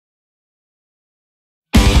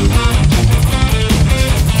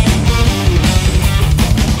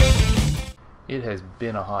has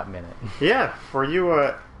been a hot minute. Yeah, for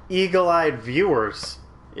you eagle-eyed viewers,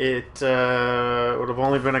 it would have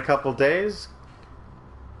only been a couple days.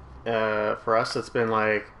 For us, it's been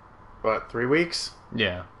like, what, 3 weeks?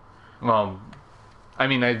 Yeah. Well, I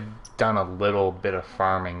mean, I've done a little bit of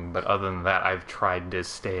farming, but other than that, I've tried to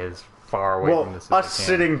stay as far away from this as I can. Us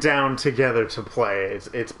sitting down together to play,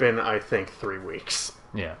 it's been, I think, 3 weeks.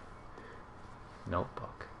 Yeah.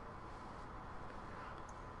 Notebook.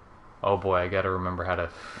 Oh boy, I gotta remember how to...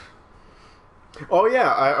 Oh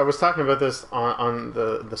yeah, I was talking about this on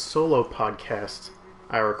the solo podcast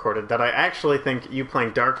I recorded, that I actually think you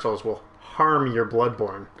playing Dark Souls will harm your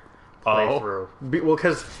Bloodborne playthrough. Well,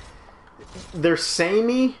 because they're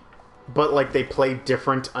samey, but like they play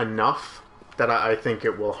different enough that I think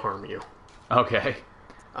it will harm you. Okay.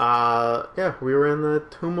 Yeah, we were in the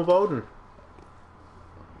Tomb of Odin.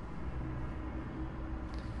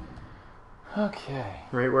 Okay.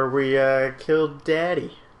 Right where we killed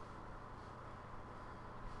Daddy.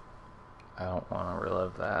 I don't want to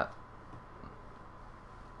relive that.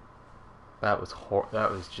 That was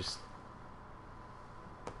that was just...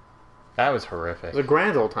 That was horrific. It was a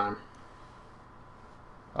grand old time.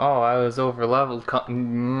 Oh, I was over-leveled.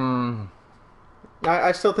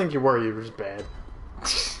 I still think you were just bad.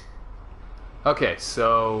 Okay,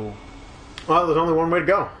 so... Well, there's only one way to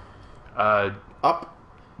go. Up.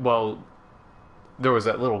 Well, there was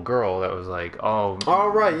that little girl that was like, oh... Oh,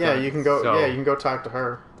 right, yeah, you can go. So, yeah, you can go talk to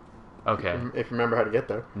her. Okay. If you remember how to get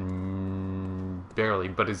there. Barely,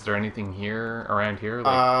 but is there anything here, around here?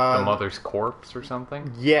 Like the mother's corpse or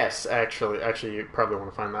something? Yes, actually, you probably want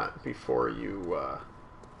to find that before you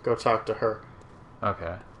go talk to her.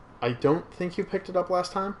 Okay. I don't think you picked it up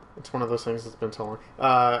last time. It's one of those things that's been so long.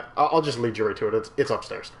 I'll just lead you right to it. It's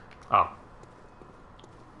upstairs. Oh.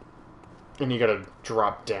 And you gotta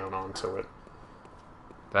drop down onto it.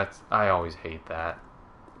 I always hate that.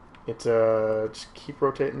 It's just keep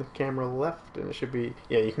rotating the camera left, and it should be...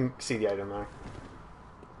 Yeah, you can see the item there.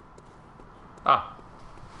 Ah.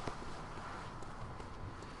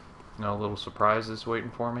 No little surprises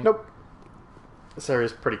waiting for me? Nope. This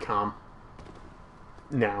area's pretty calm.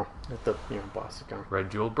 Now that the boss is gone.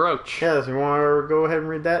 Red jeweled brooch. Yeah, so you want to go ahead and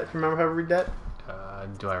read that? If you remember how to read that?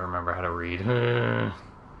 Do I remember how to read?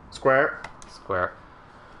 Square. Square.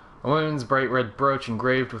 A woman's bright red brooch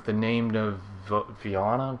engraved with the name of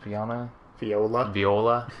Viola.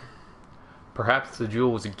 Perhaps the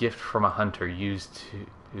jewel was a gift from a hunter used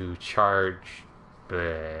to charge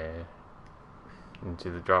into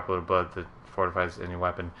the droplet of blood that fortifies any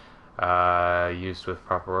weapon. Used with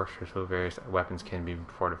proper orchestra, so various weapons can be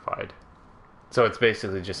fortified. So it's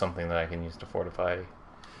basically just something that I can use to fortify.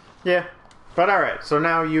 Yeah. But alright, so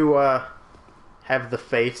now you have the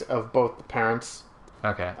fate of both the parents.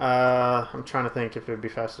 Okay. I'm trying to think if it would be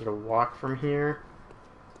faster to walk from here.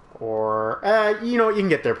 Or, you can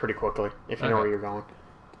get there pretty quickly if you know where you're going.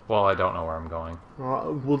 Well, I don't know where I'm going.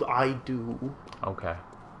 Well, I do. Okay.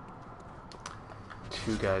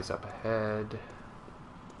 2 guys up ahead.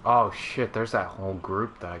 Oh shit, there's that whole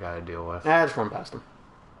group that I gotta deal with. Just run past them.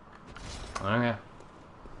 Okay.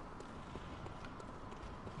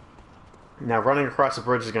 Now, running across the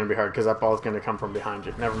bridge is going to be hard because that ball is going to come from behind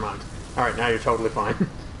you. Never mind. Alright, now you're totally fine.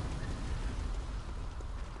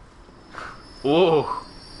 Ooh.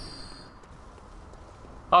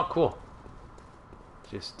 Oh, cool.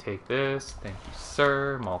 Just take this. Thank you,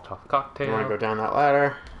 sir. Molotov cocktail. You want to go down that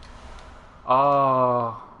ladder?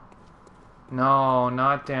 Oh. No,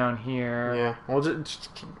 not down here. Yeah. Well, you're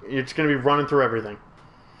just going to be running through everything.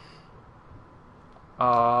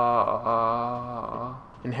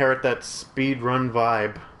 Inherit that speedrun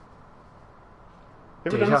vibe.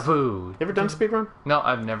 Deja vu. You ever done speedrun? No,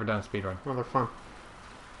 I've never done a speedrun. Oh, they're fun.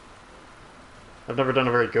 I've never done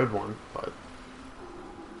a very good one, but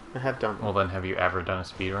I have done one. Well, then, have you ever done a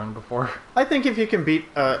speedrun before? I think if you can beat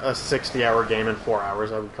a 60-hour game in 4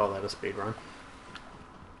 hours, I would call that a speedrun.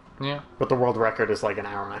 Yeah. But the world record is like an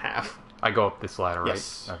hour and a half. I go up this ladder, right?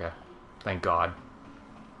 Yes. Okay. Thank God.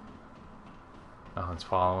 Nothing's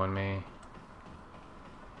following me.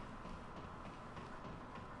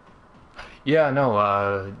 Yeah,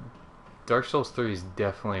 no, Dark Souls 3 is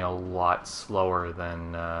definitely a lot slower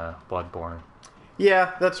than Bloodborne.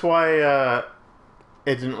 Yeah, that's why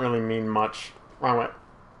it didn't really mean much. Wrong way.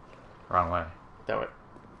 Wrong way. That way.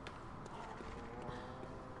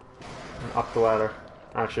 And up the ladder.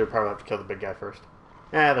 Actually, we'll probably have to kill the big guy first.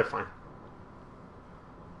 Yeah, they're fine.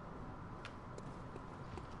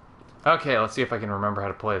 Okay, let's see if I can remember how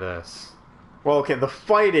to play this. Well, okay, the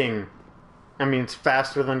fighting... I mean, it's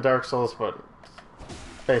faster than Dark Souls, but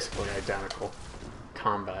basically identical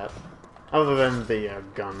combat. Other than the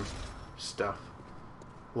gun stuff.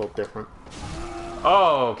 a little different.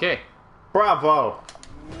 Oh, okay. Bravo!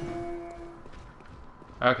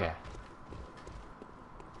 Okay.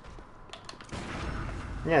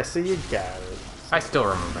 Yeah, so you got it. I still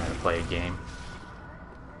remember how to play a game.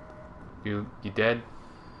 You dead?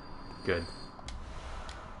 Good.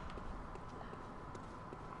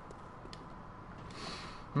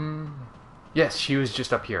 Yes, she was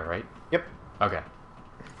just up here, right? Yep. Okay.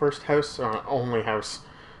 First house, only house.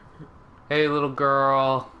 Hey, little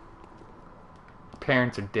girl.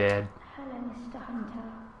 Parents are dead. Hello, Mr. Hunter.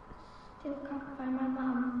 Still can't find my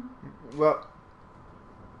mum. Well,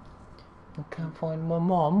 I can't find my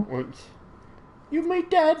mom. you my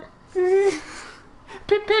dad. Pip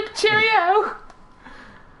pip cheerio!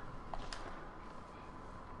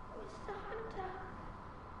 Mr. Hunter,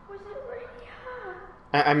 was it really her?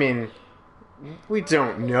 I mean, we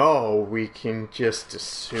don't know. We can just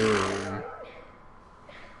assume.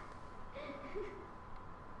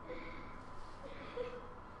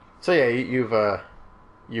 So yeah, you've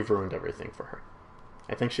ruined everything for her.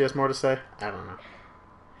 I think she has more to say. I don't know.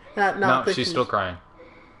 No, she's still crying.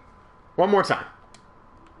 One more time.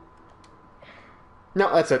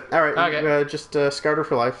 No, that's it. All right, Okay. just scarred her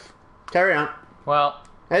for life. Carry on Well,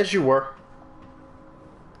 as you were.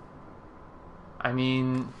 I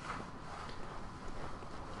mean,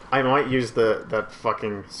 I might use that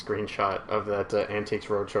fucking screenshot of that Antiques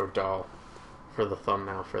Roadshow doll for the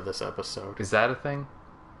thumbnail for this episode. is that a thing?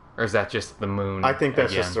 Or is that just the moon? I think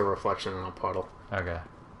that's again? just a reflection in a puddle. Okay.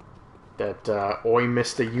 That oi,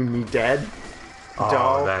 Mister, you me dead Oh,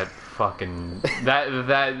 doll. that fucking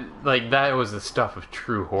that was the stuff of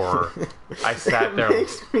true horror. I sat It there.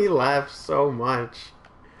 makes me laugh so much.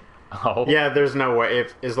 Oh Yeah, there's no way.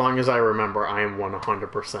 If as long as I remember, I am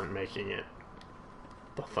 100% making it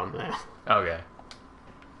the thumbnail Okay.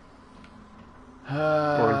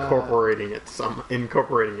 or incorporating it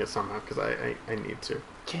somehow because I need to.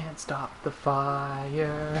 Can't stop the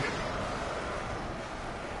fire.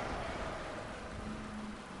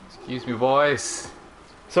 Excuse me, boys.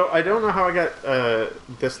 So I don't know how I got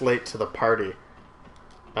this late to the party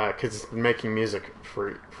because it's been making music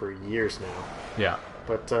for years now. Yeah.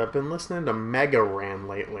 But I've been listening to Mega Ran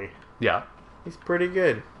lately. Yeah. He's pretty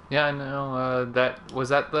good. Yeah, I know.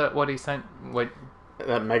 What he sent? What?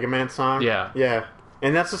 That Mega Man song? Yeah. Yeah.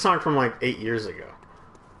 And that's a song from like 8 years ago.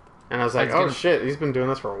 And I was like, I was oh gonna- shit, he's been doing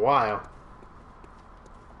this for a while.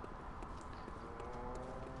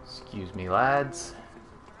 Excuse me, lads.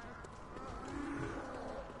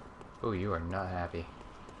 Oh, you are not happy.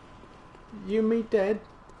 You me dead?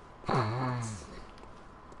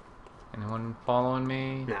 Anyone following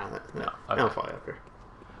me? No, No, I don't okay. follow you up here.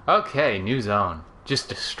 Okay, new zone. Just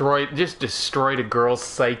destroyed a girl's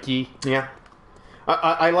psyche. Yeah.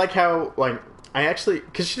 I like how, like, I actually...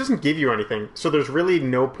 Because she doesn't give you anything, so there's really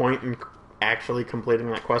no point in actually completing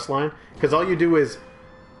that quest line. Because all you do is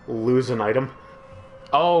lose an item.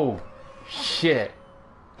 Oh, shit.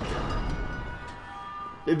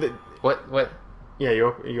 What? Yeah,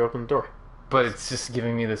 you open the door. But it's just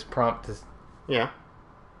giving me this prompt to... Yeah.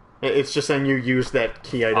 It's just saying you use that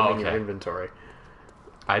key item in your Okay. inventory.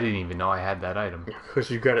 I didn't even know I had that item.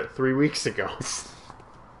 Because you got it 3 weeks ago.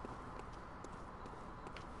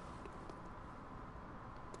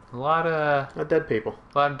 A lot of Dead people.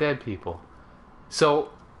 dead people. So,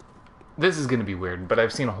 this is going to be weird, but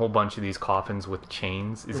I've seen a whole bunch of these coffins with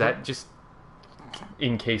chains. Is that just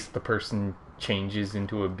in case the person changes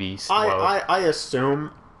into a beast? I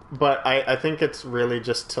assume, but I think it's really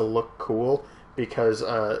just to look cool because,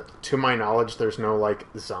 to my knowledge, there's no, like,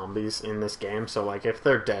 zombies in this game. So, like, if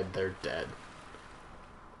they're dead, they're dead.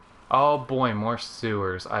 Oh boy, more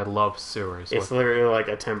sewers. I love sewers. It's literally like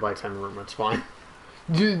a 10 by 10 room. It's fine.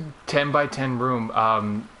 Dude, 10 by 10 room.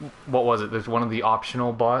 What was it? There's one of the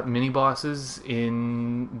optional mini bosses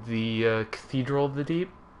in the Cathedral of the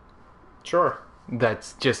Deep. Sure.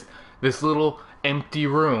 That's just this little empty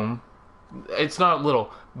room. It's not little,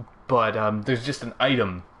 but there's just an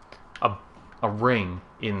item, a ring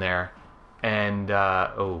in there, and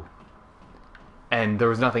and there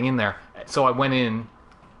was nothing in there. So I went in.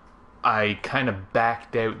 I kind of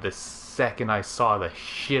backed out the second I saw the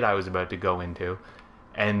shit I was about to go into.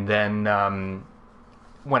 And then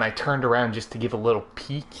when I turned around just to give a little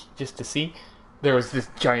peek, just to see, there was this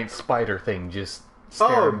giant spider thing just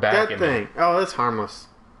staring back that at thing. me. Oh, that's harmless.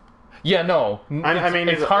 Yeah, no. I mean,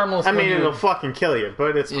 it's harmless. I mean, when it'll fucking kill you,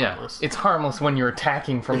 but it's yeah, harmless. it's harmless when you're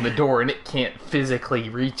attacking from the door and it can't physically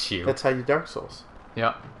reach you. That's how you Dark Souls.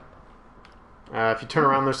 Yeah. If you turn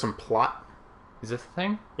around, there's some plot. Is this a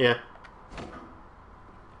thing? Yeah.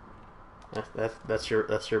 That's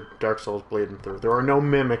your Dark Souls bleeding through. There are no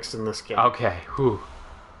mimics in this game. Okay. Whew.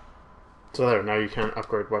 So there, now you can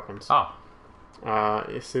upgrade weapons. Oh.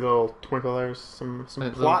 You see the little twinkle there? Some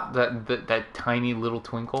plot? That tiny little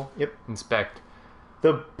twinkle? Yep. Inspect.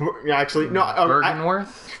 Actually, no. Bergenworth?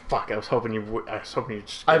 Fuck, I was hoping you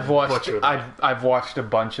just I've watched a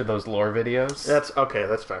bunch of those lore videos. That's okay,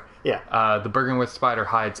 that's fair. Yeah. The Bergenworth spider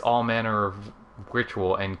hides all manner of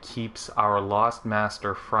ritual and keeps our lost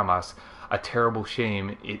master from us. A terrible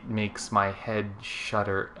shame. It makes my head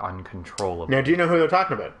shudder uncontrollably. Now, do you know who they're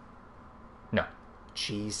talking about? No.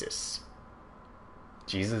 Jesus.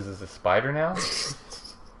 Jesus is a spider now?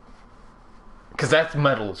 Because that's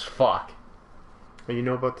metal as fuck. Oh, you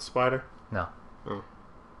know about the spider? No. Oh.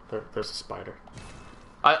 There's a spider.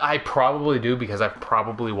 I probably do because I've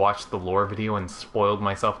probably watched the lore video and spoiled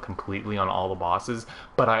myself completely on all the bosses,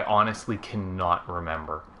 but I honestly cannot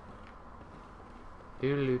remember.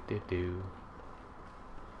 Do.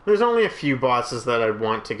 There's only a few bosses that I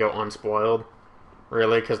want to go unspoiled,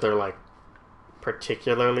 really, because they're like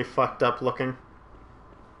particularly fucked up looking.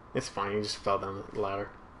 It's fine, you just fell down the ladder.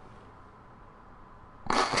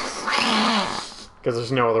 Because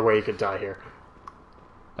there's no other way you could die here.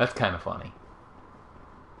 That's kind of funny.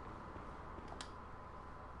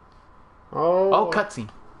 Oh, cutscene.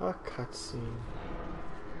 A cutscene.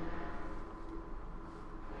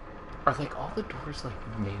 Are like all the doors like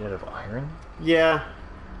made out of iron? Yeah.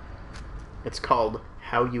 It's called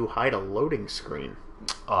How You Hide a Loading Screen.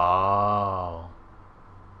 Oh.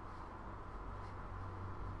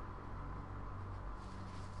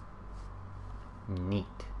 Neat.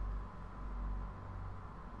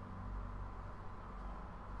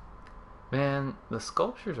 Man, the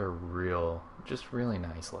sculptures are just really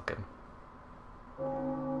nice looking.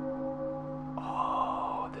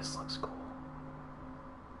 Oh, this looks cool.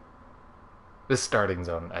 This starting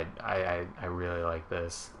zone, I really like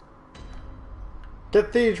this.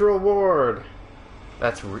 Cathedral Ward!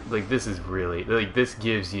 That's this is really this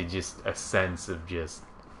gives you just a sense of just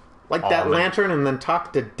like that lantern, and then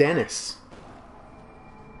talk to Dennis.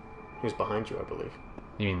 Who's behind you, I believe.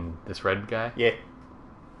 You mean this red guy? Yeah.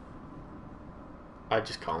 I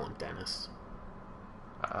just call him Dennis.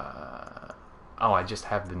 I just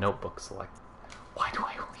have the notebook select. Why do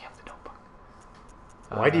I only have the notebook?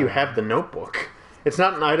 Why do you have the notebook? It's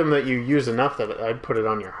not an item that you use enough that I'd put it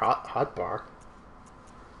on your hot bar.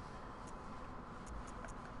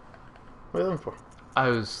 What are you looking for? I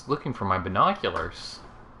was looking for my binoculars.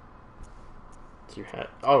 You had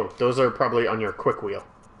those are probably on your quick wheel.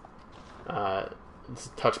 It's a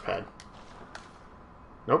touchpad.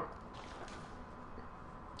 Nope.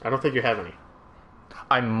 I don't think you have any.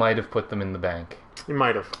 I might have put them in the bank. You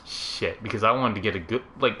might have. Shit, because I wanted to get a good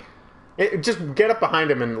just get up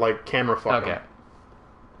behind him and camera fuck him. Okay.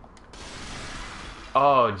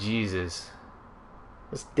 Oh Jesus.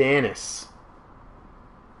 It's Dennis.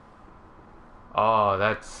 Oh,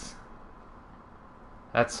 that's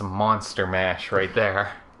some monster mash right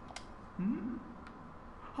there. Hmm?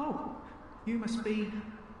 Oh, you must be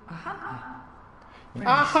a hunter.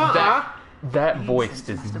 That voice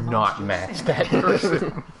does not match that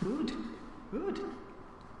person. Good.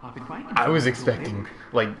 I've been waiting. I was expecting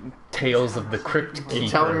Tales of the Crypt Keeper. You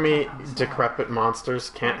telling me decrepit monsters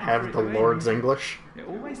can't have the Lord's English? It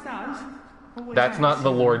always does. That's not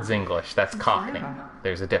the Lord's English. That's Cockney.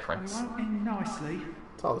 There's a difference. They won't end nicely.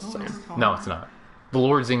 It's all the same. No, it's not. The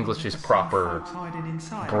Lord's English is proper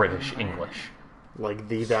British English. Like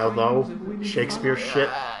thee, thou, thou? Shakespeare shit?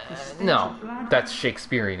 No, that's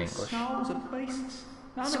Shakespearean English.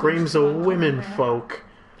 Screams of women folk.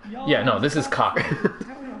 Yeah, no, this is Cockney.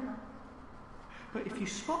 But if you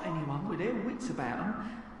spot anyone with their wits about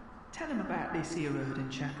them, tell them about this here Erden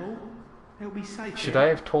Chapel. They'll be safe. Should I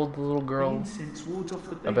have told the little girl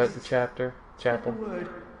about the chapel?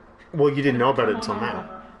 Well, you didn't know about it until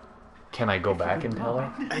now. Can I go back and tell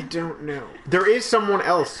her? I don't know. There is someone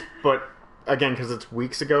else, but again, because it's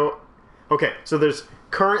weeks ago. Okay, so there's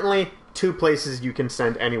currently 2 places you can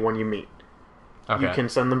send anyone you meet. Okay. You can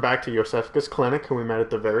send them back to Yosefka's clinic, who we met at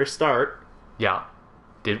the very start. Yeah.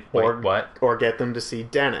 What? Or get them to see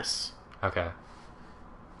Dennis. Okay.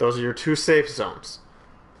 Those are your 2 safe zones.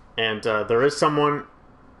 And there is someone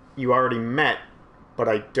you already met, but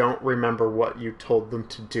I don't remember what you told them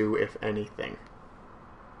to do, if anything.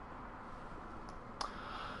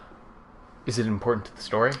 Is it important to the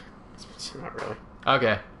story? Not really.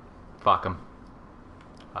 Okay. Fuck him.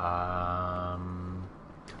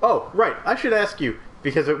 Oh, right. I should ask you,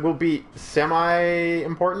 because it will be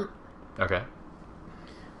semi-important. Okay.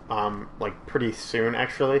 Pretty soon,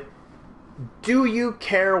 actually. Do you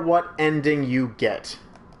care what ending you get?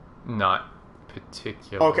 Not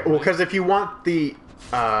particularly. Okay, well, because if you want the,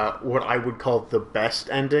 what I would call the best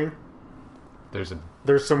ending, There's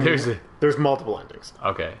There's multiple endings.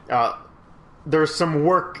 Okay. There's some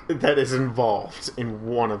work that is involved in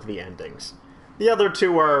one of the endings. The other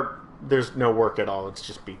two are there's no work at all. It's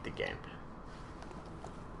just beat the game.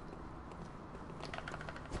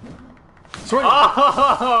 Swing.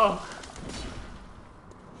 Oh!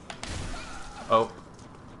 Oh.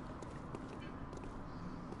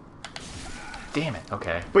 Damn it.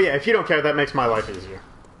 Okay. But yeah, if you don't care, that makes my life easier.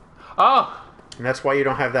 Oh! And that's why you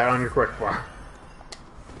don't have that on your quick bar.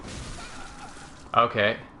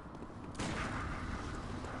 Okay.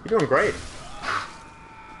 You're doing great.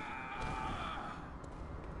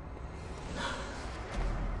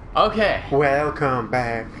 Okay. Welcome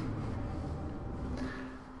back.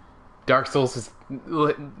 Dark Souls is...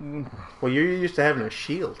 Well, you're used to having a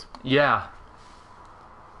shield. Yeah.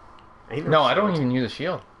 Ain't No, I shield. don't even use a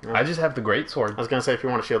shield. No. I just have the great sword. I was gonna say, if you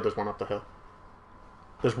want a shield, there's one up the hill.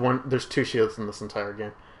 There's two shields in this entire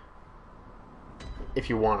game. If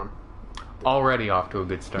you want them. Already off to a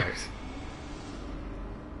good start.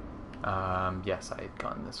 Yes, I had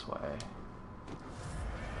gone this way.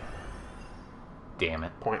 Damn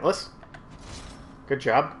it. Pointless. Good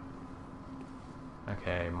job.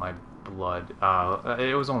 Okay, my blood...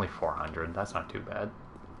 it was only 400. That's not too bad.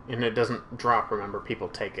 And it doesn't drop, remember. People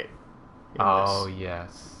take it. in Oh, this.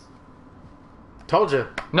 yes. Told you.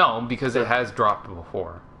 No, because it has dropped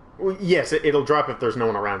before. Well, yes, it'll drop if there's no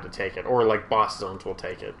one around to take it. Or, like, boss zones will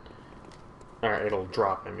take it. Or it'll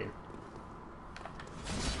drop, I mean.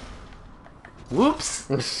 Whoops!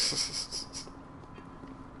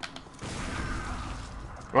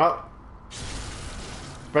 Well,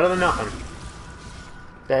 better than nothing.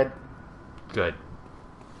 Dead. Good.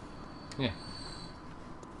 Yeah.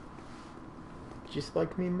 Just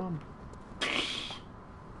like me, Mom.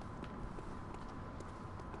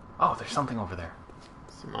 Oh, there's something over there.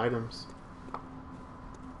 Some items. Oh,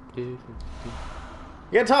 You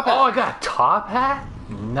got a top hat. I got a top hat?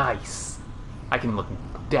 Nice. I can look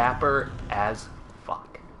dapper as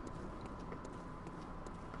fuck.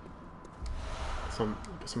 Some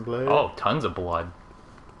blood. Oh, tons of blood.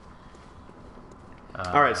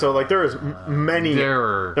 All right, so like there are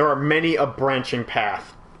many a branching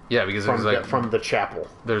path Yeah, because from the chapel.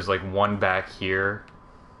 there's like one back here.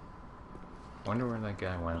 Wonder where that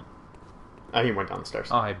guy went. He went down the stairs.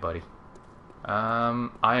 Oh, hi, buddy. I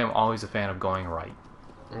am always a fan of going right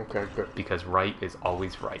Okay, good. because right is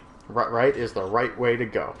always right. Right is the right way to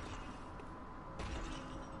go.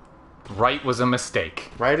 Right was a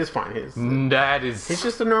mistake. Right is fine. He's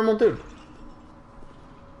just a normal dude.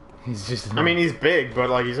 He's just. I mean, he's big, but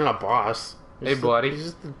like he's not a boss. Hey, buddy. He's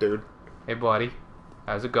just a dude. Hey, buddy.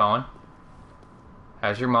 How's it going?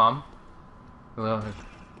 How's your mom? Well,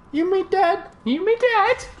 You meet Dad? you me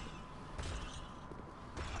dad.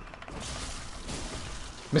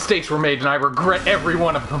 Mistakes were made, and I regret every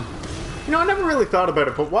one of them. You know, I never really thought about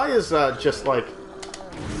it, but why is just like...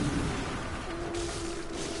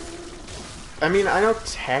 I mean, I know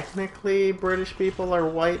technically British people are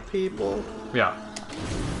white people, Yeah.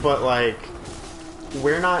 but like,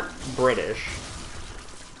 we're not British.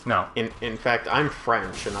 No, In fact, I'm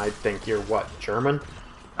French, and I think you're what, German?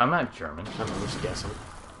 I'm not German. I don't know, I'm just guessing.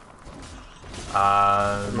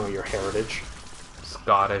 I don't know your heritage.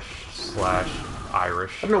 Scottish /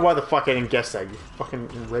 Irish. I don't know why the fuck I didn't guess that, you fucking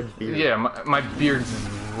red beard. Yeah, my beard's as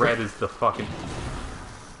red as the fucking...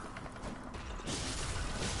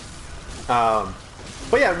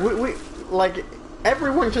 But yeah, we like,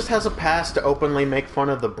 everyone just has a pass to openly make fun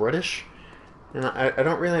of the British. And I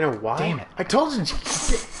don't really know why. Damn it. I told you,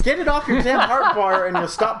 get it off your damn heart bar and you'll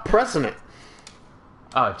stop pressing it.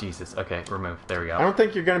 Oh, Jesus. Okay, remove. There we I go. don't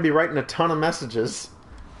think you're going to be writing a ton of messages.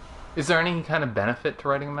 Is there any kind of benefit to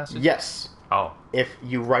writing a message? Yes. Oh. If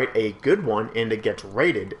you write a good one and it gets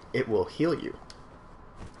rated, it will heal you.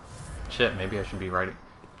 Shit, maybe I should be writing...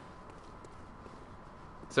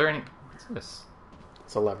 Is there any... What's this?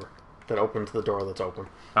 It's a lever that opens the door that's open.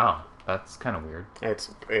 Oh, that's kind of weird. It's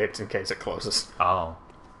in case it closes. Oh.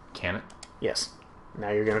 Can it? Yes. Now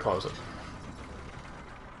you're going to close it.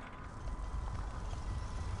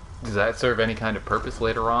 Does that serve any kind of purpose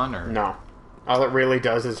later on, or...? No. All it really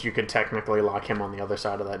does is you could technically lock him on the other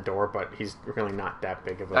side of that door, but he's really not that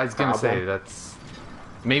big of a I was gonna problem. say, that's...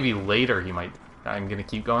 Maybe later he might... I'm gonna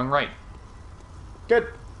keep going right. Good.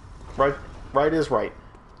 Right is right.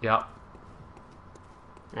 Yeah.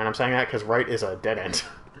 And I'm saying that because right is a dead end.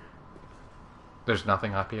 There's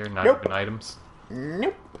nothing up here, not Nope. even items.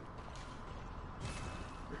 Nope.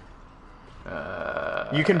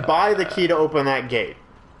 You can buy the key to open that gate,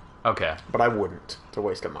 Okay. but I wouldn't. It's a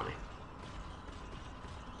waste of money.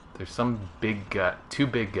 There's some big guy... Two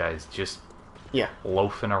big guys just Yeah.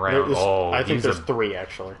 loafing around. I think he's there's a 3,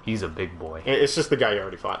 actually. he's a big boy. It's just the guy you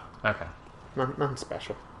already fought. Okay. Nothing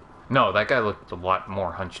special. No, that guy looked a lot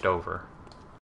more hunched over.